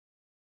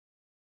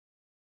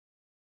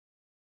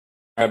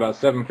About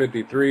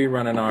 7:53,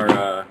 running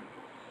our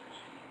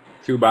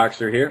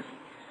two-boxer here.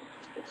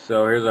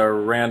 So here's our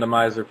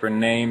randomizer for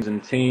names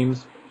and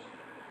teams.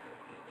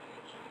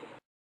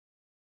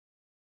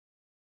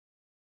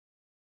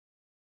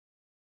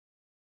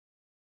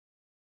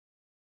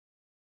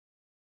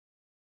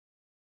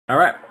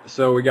 Alright,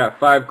 so we got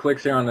 5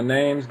 clicks here on the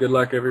names. Good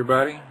luck,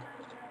 everybody.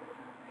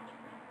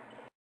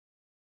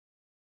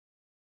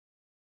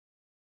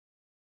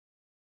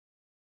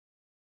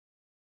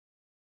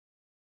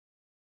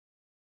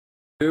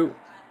 Two,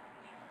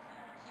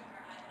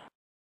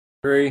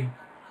 3,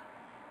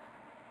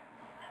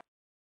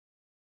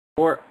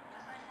 4.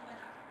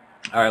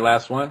 Alright,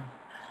 last one.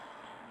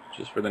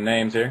 Just for the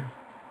names here.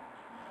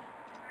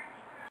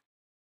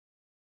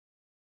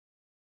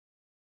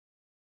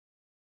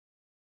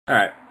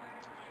 Alright,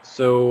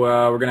 so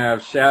we're going to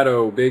have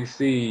Shadow, Big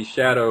C,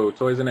 Shadow,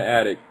 Toys in the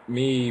Attic,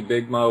 me,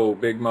 Big Mo,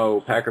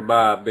 Packer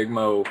Bob, Big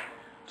Mo,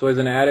 Toys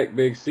in the Attic,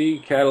 Big C,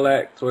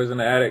 Cadillac, Toys in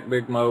the Attic,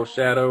 Big Mo,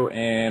 Shadow,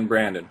 and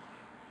Brandon.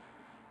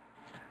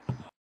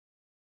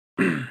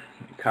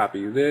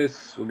 Copy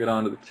this. We'll get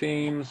on to the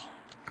teams.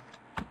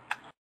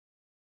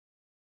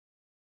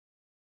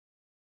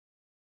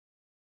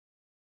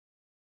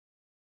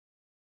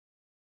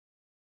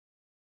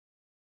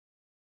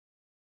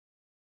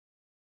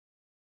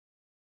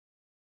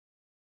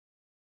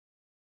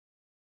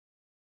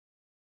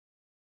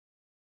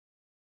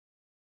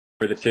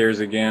 For the tiers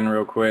again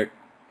real quick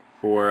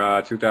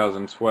for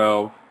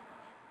 2012.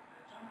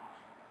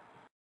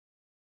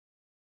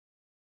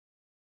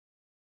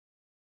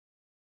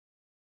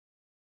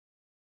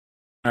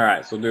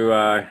 Alright, so we'll do,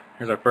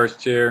 here's our first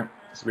tier.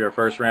 This will be our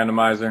first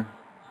randomizer.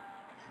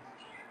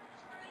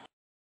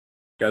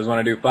 You guys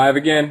want to do 5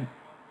 again?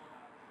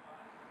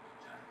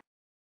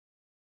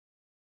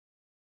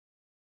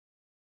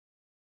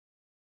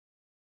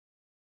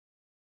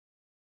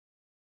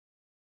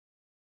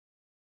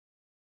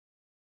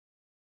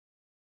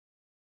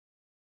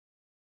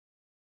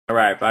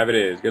 Alright, 5 it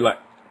is. Good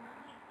luck.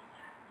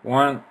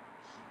 1,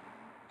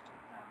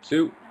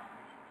 2,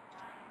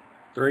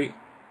 3,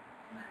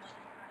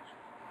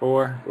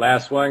 4.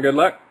 Last one. Good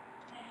luck.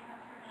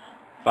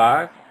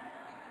 5.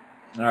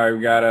 Alright,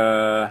 we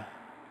got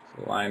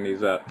line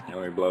these up. And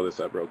let me blow this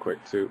up real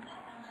quick too.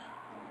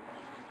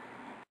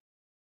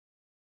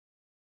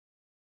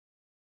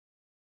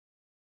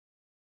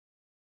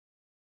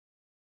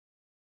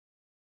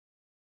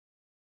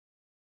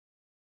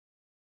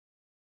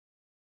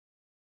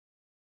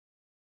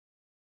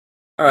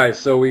 Alright,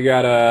 so we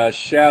got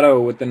Shadow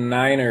with the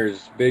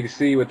Niners, Big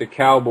C with the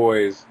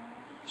Cowboys,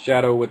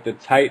 Shadow with the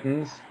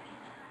Titans,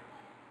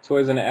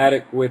 Toys in the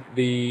Attic with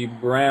the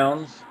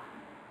Browns,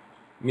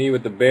 me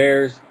with the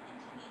Bears,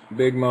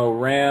 Big Mo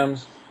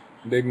Rams,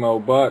 Big Mo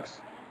Bucks,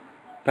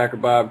 Packer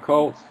Bob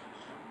Colts,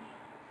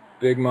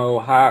 Big Mo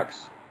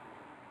Hawks,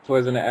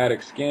 Toys in the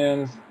Attic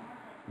Skins,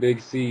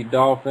 Big C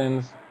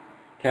Dolphins,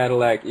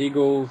 Cadillac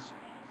Eagles,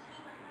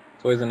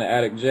 Toys in the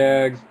Attic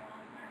Jags,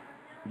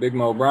 Big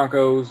Mo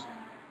Broncos,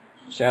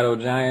 Shadow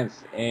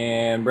Giants,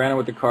 and Brandon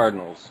with the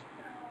Cardinals.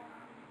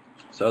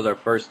 So that was our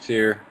first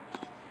tier,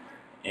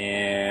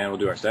 and we'll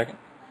do our second.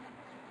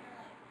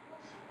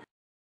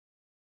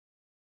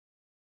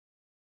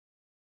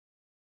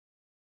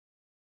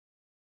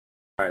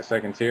 Alright,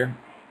 second tier.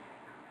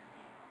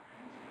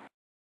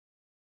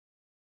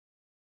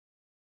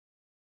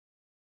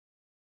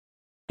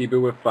 Keep it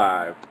with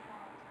 5.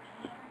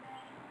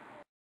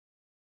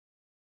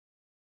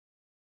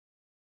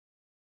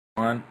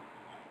 1,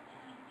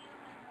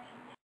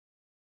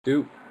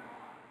 2,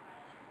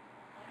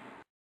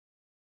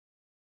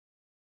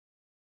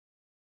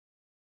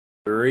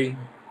 3,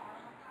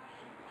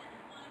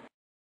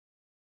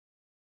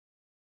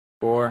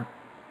 4.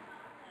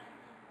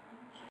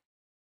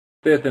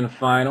 5th and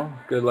final.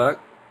 Good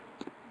luck.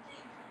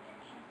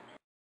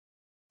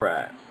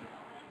 Right.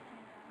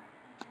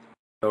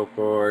 So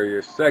for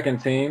your second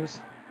teams,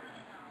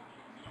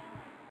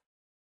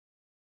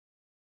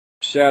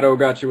 Shadow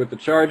got you with the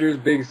Chargers,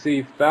 Big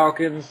C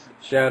Falcons,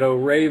 Shadow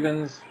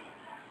Ravens,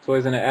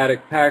 Toys in the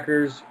Attic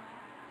Packers,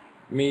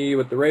 me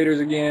with the Raiders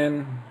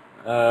again,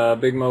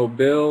 Big Mo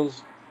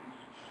Bills,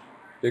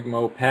 Big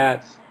Mo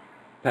Pats,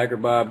 Packer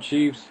Bob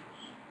Chiefs,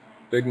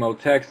 Big Mo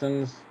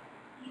Texans,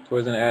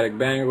 Toys in the Attic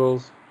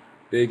Bengals,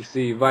 Big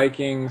C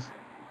Vikings,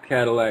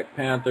 Cadillac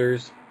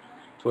Panthers,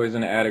 Toys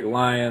in the Attic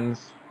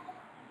Lions,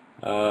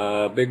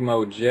 Big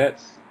Mo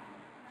Jets,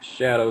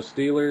 Shadow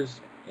Steelers,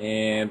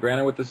 and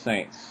Brandon with the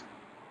Saints.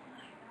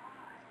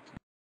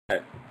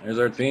 Alright, here's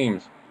our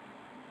teams.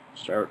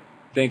 Start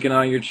thinking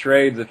on your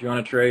trades if you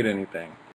want to trade anything.